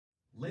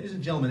Ladies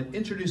and gentlemen,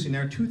 introducing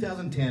our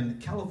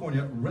 2010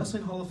 California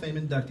Wrestling Hall of Fame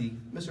inductee,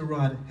 Mr.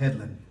 Rod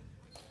Hedlund.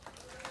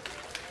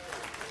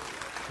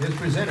 His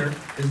presenter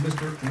is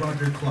Mr.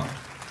 Roger Clark.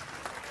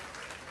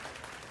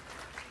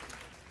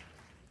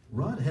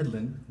 Rod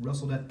Hedlund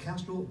wrestled at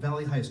Castro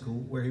Valley High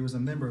School, where he was a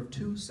member of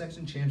 2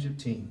 section championship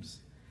teams.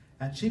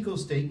 At Chico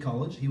State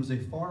College, he was a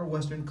Far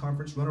Western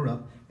Conference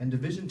runner-up and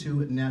Division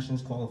II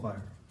Nationals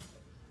qualifier.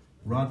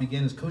 Rod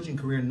began his coaching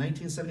career in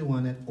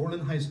 1971 at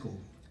Orland High School.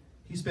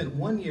 He spent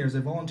 1 year as a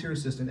volunteer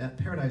assistant at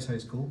Paradise High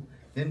School,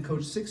 then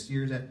coached 6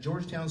 years at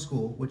Georgetown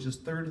School, which is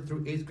 3rd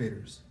through 8th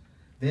graders.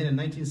 Then in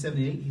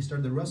 1978, he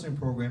started the wrestling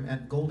program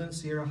at Golden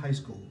Sierra High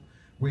School,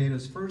 where he had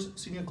his first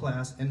senior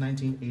class in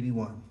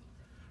 1981.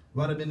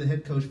 Rod had been the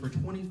head coach for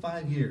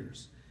 25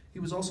 years. He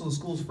was also the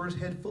school's first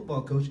head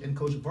football coach and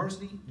coached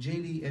varsity,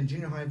 JV, and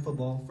junior high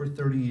football for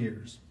 30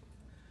 years.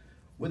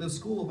 With a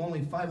school of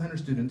only 500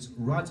 students,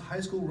 Rod's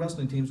high school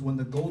wrestling teams won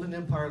the Golden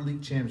Empire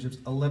League Championships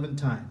 11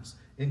 times,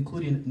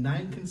 including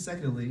 9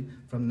 consecutively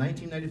from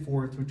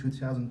 1994 through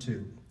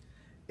 2002.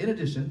 In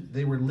addition,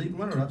 they were league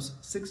runner-ups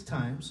 6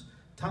 times,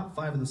 top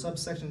 5 of the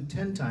subsection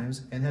 10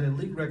 times, and had a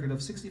league record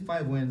of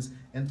 65 wins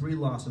and 3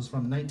 losses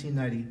from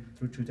 1990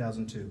 through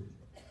 2002.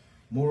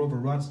 Moreover,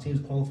 Rod's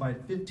teams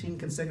qualified 15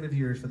 consecutive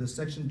years for the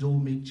section dual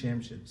meet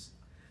championships.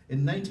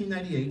 In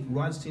 1998,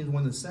 Rod's teams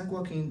won the San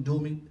Joaquin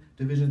Dual Meet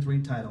Division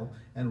III title,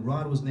 and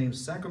Rod was named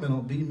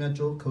Sacramento B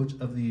Metro Coach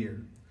of the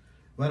Year.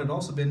 Rod had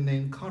also been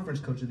named Conference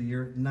Coach of the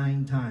Year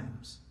 9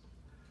 times.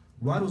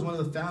 Rod was one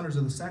of the founders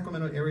of the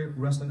Sacramento Area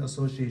Wrestling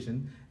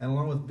Association, and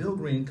along with Bill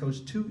Green,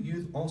 coached 2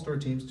 youth all-star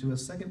teams to a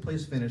 2nd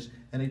place finish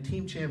and a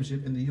team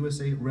championship in the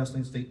USA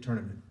Wrestling State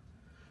Tournament.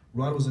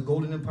 Rod was a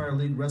Golden Empire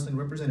League wrestling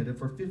representative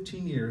for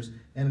 15 years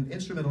and an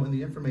instrumental in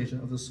the information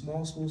of the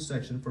small school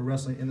section for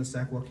wrestling in the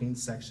San Joaquin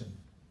section.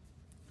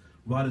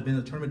 Rod has been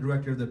the tournament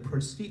director of the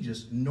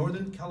prestigious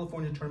Northern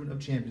California Tournament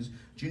of Champions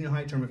Junior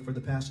High Tournament for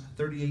the past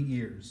 38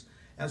 years,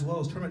 as well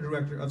as tournament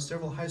director of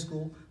several high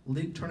school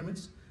league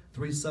tournaments,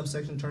 3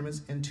 subsection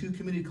tournaments, and 2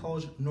 community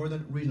college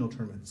northern regional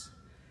tournaments.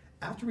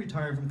 After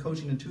retiring from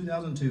coaching in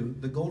 2002,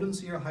 the Golden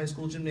Sierra High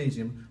School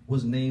Gymnasium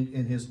was named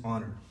in his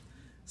honor.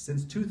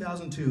 Since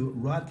 2002,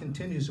 Rod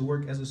continues to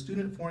work as a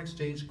student foreign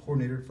exchange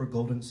coordinator for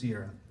Golden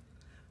Sierra.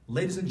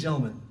 Ladies and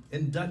gentlemen,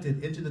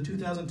 inducted into the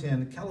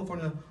 2010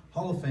 California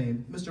Hall of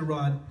Fame, Mr.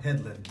 Rod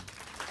Hedlund.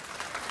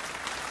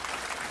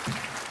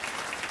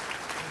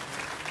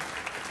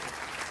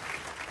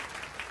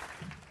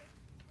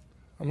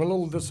 I'm a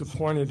little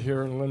disappointed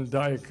here in Lynn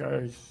Dyke.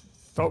 I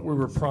thought we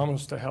were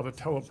promised to have a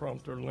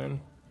teleprompter, Lynn,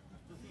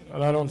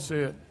 and I don't see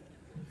it.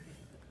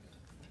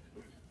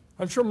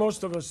 I'm sure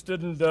most of us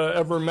didn't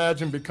ever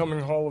imagine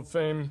becoming Hall of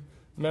Fame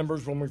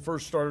members when we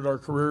first started our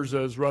careers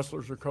as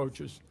wrestlers or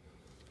coaches.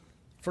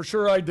 For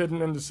sure I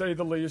didn't, and to say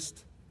the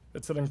least,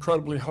 it's an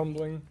incredibly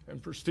humbling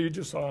and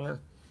prestigious honor,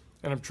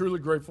 and I'm truly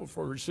grateful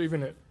for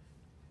receiving it.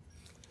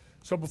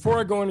 So before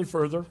I go any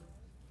further,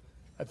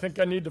 I think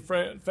I need to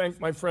thank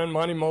my friend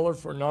Monty Muller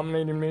for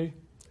nominating me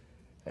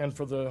and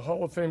for the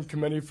Hall of Fame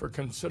committee for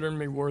considering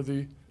me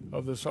worthy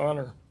of this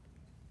honor.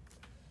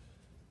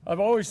 I've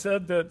always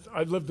said that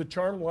I lived a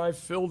charmed life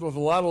filled with a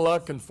lot of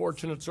luck and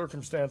fortunate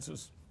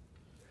circumstances.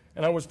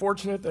 And I was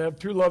fortunate to have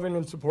 2 loving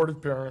and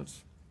supportive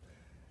parents.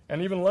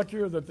 And even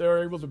luckier that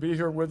they're able to be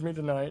here with me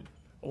tonight,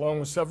 along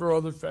with several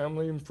other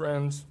family and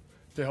friends,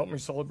 to help me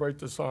celebrate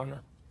this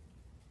honor.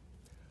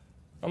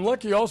 I'm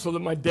lucky also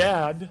that my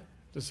dad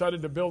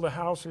decided to build a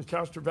house in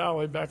Castro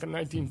Valley back in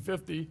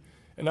 1950,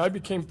 and I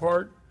became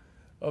part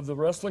of the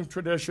wrestling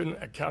tradition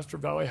at Castro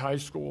Valley High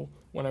School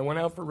when I went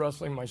out for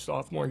wrestling my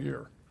sophomore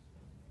year.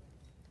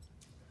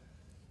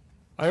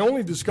 I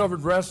only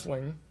discovered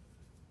wrestling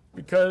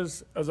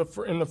because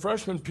in the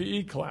freshman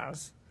PE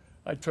class,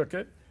 I took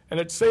it, and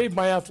it saved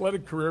my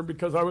athletic career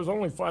because I was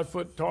only 5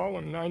 foot tall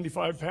and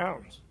 95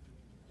 pounds.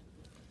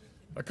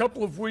 A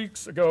couple of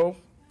weeks ago,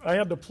 I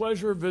had the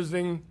pleasure of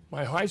visiting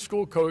my high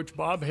school coach,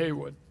 Bob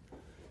Haywood,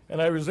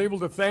 and I was able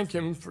to thank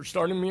him for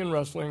starting me in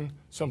wrestling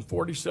some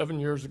 47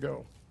 years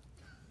ago.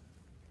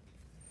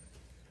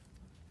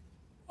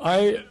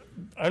 I'm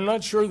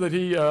not sure that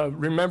he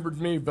remembered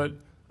me, but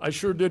I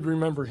sure did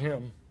remember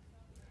him.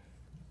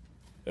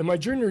 In my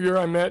junior year,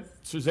 I met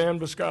Suzanne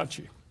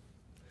Biscacci,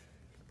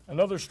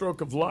 another stroke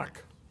of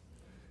luck.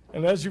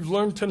 And as you've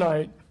learned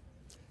tonight,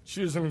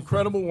 she is an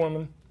incredible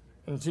woman,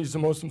 and she's the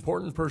most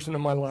important person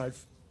in my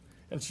life.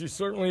 And she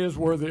certainly is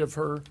worthy of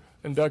her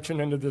induction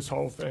into this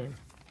Hall of Fame.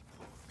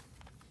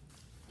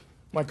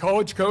 My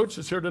college coach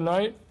is here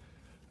tonight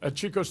at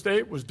Chico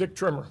State was Dick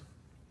Trimmer.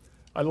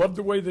 I loved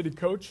the way that he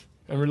coached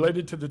and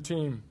related to the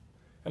team.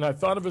 And I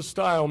thought of his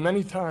style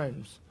many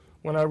times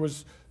when I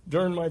was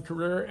during my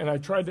career, and I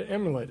tried to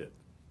emulate it.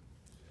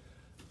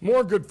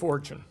 More good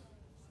fortune.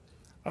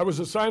 I was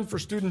assigned for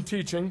student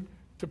teaching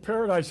to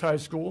Paradise High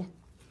School,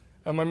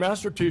 and my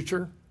master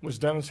teacher was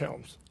Dennis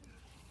Helms.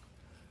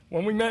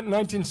 When we met in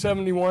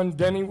 1971,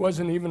 Denny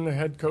wasn't even the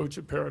head coach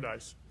at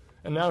Paradise,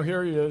 and now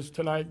here he is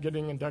tonight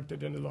getting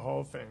inducted into the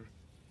Hall of Fame.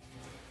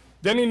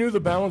 Denny knew the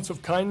balance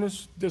of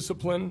kindness,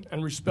 discipline,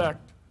 and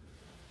respect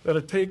that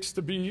it takes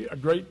to be a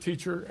great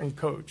teacher and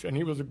coach, and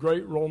he was a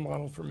great role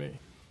model for me.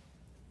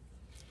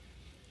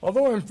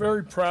 Although I'm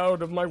very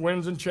proud of my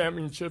wins and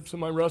championships in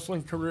my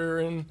wrestling career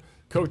and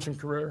coaching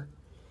career,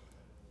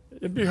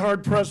 it'd be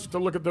hard-pressed to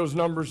look at those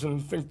numbers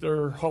and think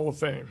they're Hall of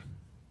Fame.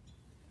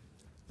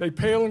 They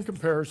pale in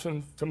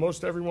comparison to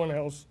most everyone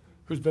else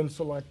who's been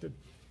selected.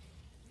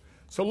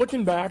 So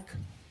looking back,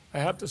 I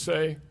have to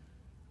say,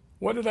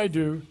 what did I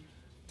do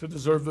to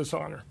deserve this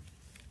honor?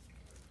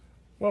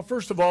 Well,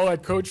 first of all, I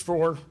coached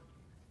for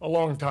a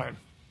long time,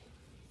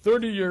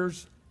 30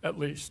 years at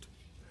least.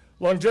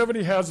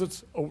 Longevity has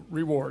its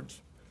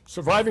rewards.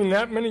 Surviving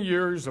that many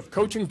years of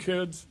coaching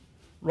kids,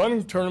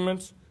 running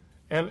tournaments,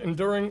 and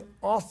enduring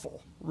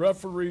awful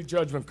referee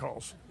judgment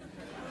calls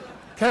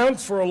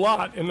counts for a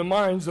lot in the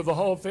minds of the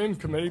Hall of Fame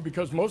committee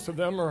because most of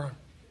them are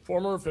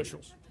former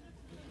officials.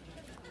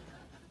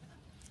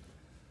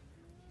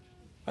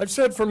 I've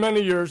said for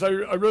many years I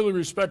really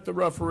respect the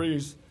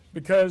referees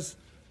because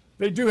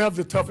they do have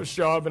the toughest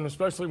job, and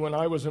especially when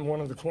I was in one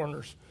of the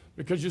corners.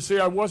 Because you see,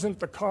 I wasn't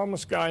the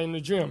calmest guy in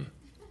the gym.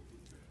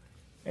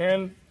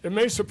 And it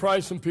may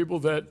surprise some people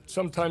that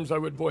sometimes I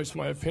would voice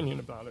my opinion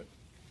about it.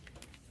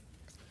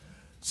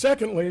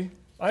 Secondly,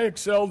 I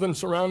excelled in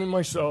surrounding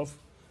myself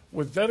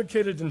with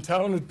dedicated and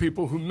talented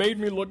people who made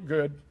me look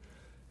good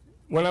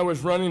when I was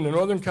running the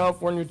Northern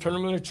California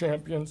Tournament of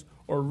Champions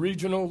or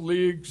regional,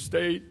 league,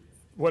 state,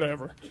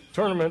 whatever,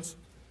 tournaments.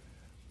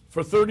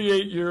 For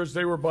 38 years,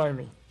 they were by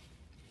me.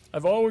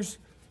 It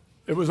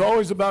was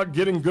always about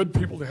getting good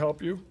people to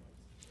help you,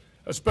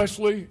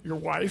 especially your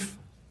wife,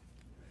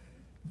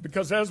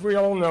 because as we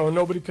all know,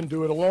 nobody can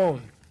do it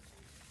alone.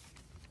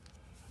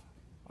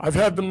 I've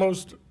had the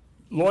most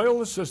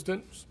loyal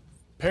assistants,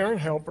 parent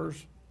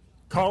helpers,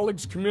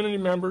 colleagues, community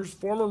members,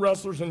 former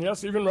wrestlers, and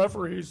yes, even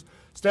referees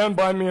stand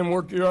by me and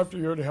work year after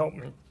year to help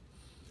me.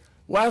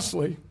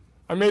 Lastly,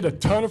 I made a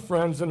ton of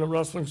friends in the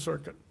wrestling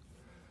circuit.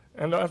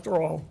 And after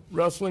all,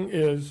 wrestling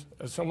is,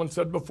 as someone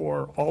said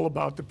before, all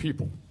about the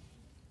people.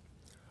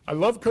 I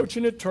love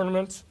coaching at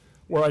tournaments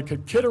where I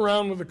could kid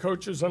around with the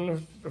coaches and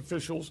the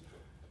officials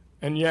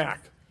and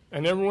yak.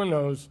 And everyone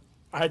knows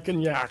I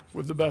can yak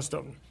with the best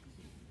of them.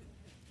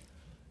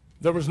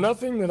 There was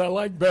nothing that I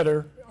liked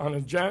better on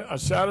a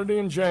Saturday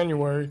in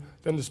January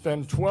than to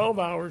spend 12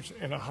 hours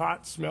in a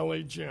hot,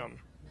 smelly gym.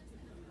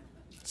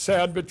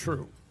 Sad but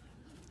true.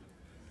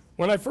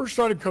 When I first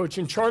started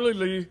coaching, Charlie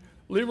Lee,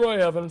 Leroy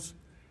Evans,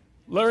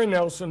 Larry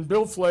Nelson,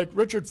 Bill Flake,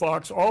 Richard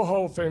Fox, all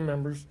Hall of Fame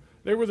members,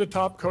 they were the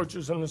top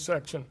coaches in the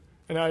section,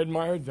 and I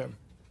admired them.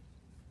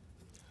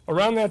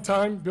 Around that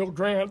time, Bill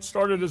Grant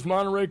started his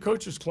Honoree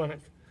Coaches Clinic,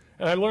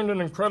 and I learned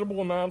an incredible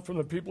amount from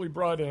the people he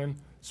brought in,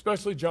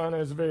 especially John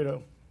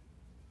Azevedo.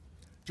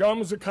 John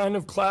was the kind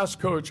of class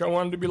coach I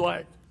wanted to be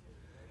like,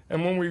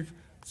 and when we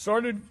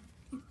started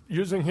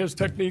using his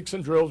techniques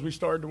and drills, we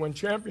started to win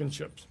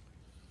championships.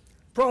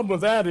 Problem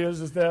with that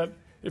is that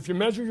if you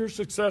measure your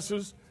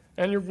successes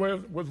and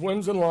with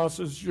wins and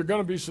losses, you're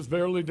going to be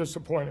severely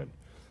disappointed.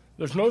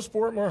 There's no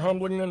sport more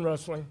humbling than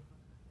wrestling,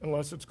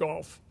 unless it's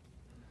golf.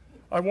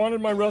 I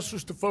wanted my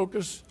wrestlers to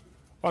focus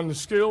on the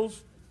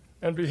skills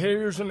and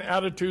behaviors and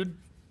attitude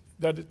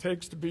that it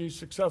takes to be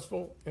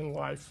successful in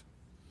life.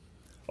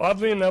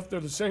 Oddly enough, they're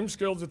the same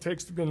skills it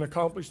takes to be an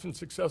accomplished and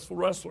successful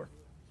wrestler.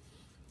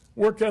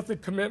 Work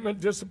ethic, commitment,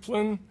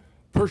 discipline,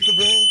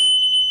 perseverance.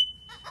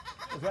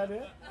 Is that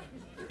it?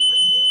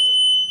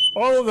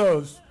 All of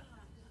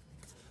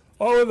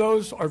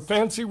those are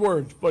fancy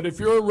words, but if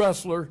you're a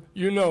wrestler,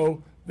 you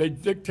know they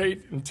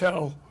dictate and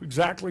tell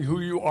exactly who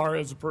you are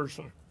as a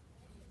person.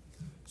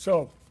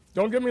 So,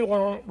 don't get me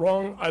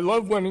wrong, I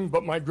love winning,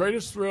 but my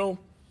greatest thrill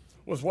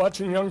was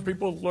watching young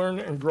people learn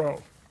and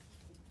grow.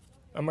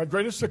 And my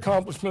greatest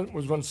accomplishment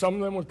was when some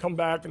of them would come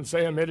back and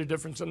say I made a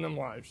difference in their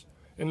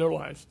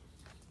lives.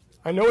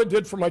 I know it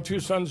did for my two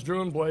sons,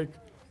 Drew and Blake,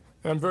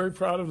 and I'm very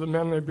proud of the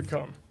men they've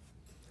become.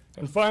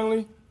 And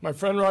finally, my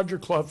friend Roger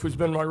Clough, who's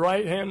been my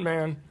right-hand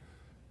man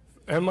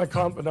and my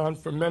confidant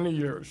for many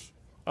years.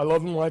 I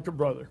love him like a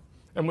brother.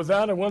 And with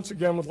that, I once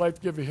again would like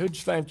to give a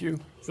huge thank you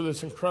for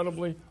this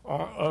incredibly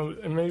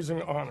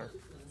amazing honor.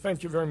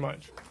 Thank you very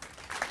much.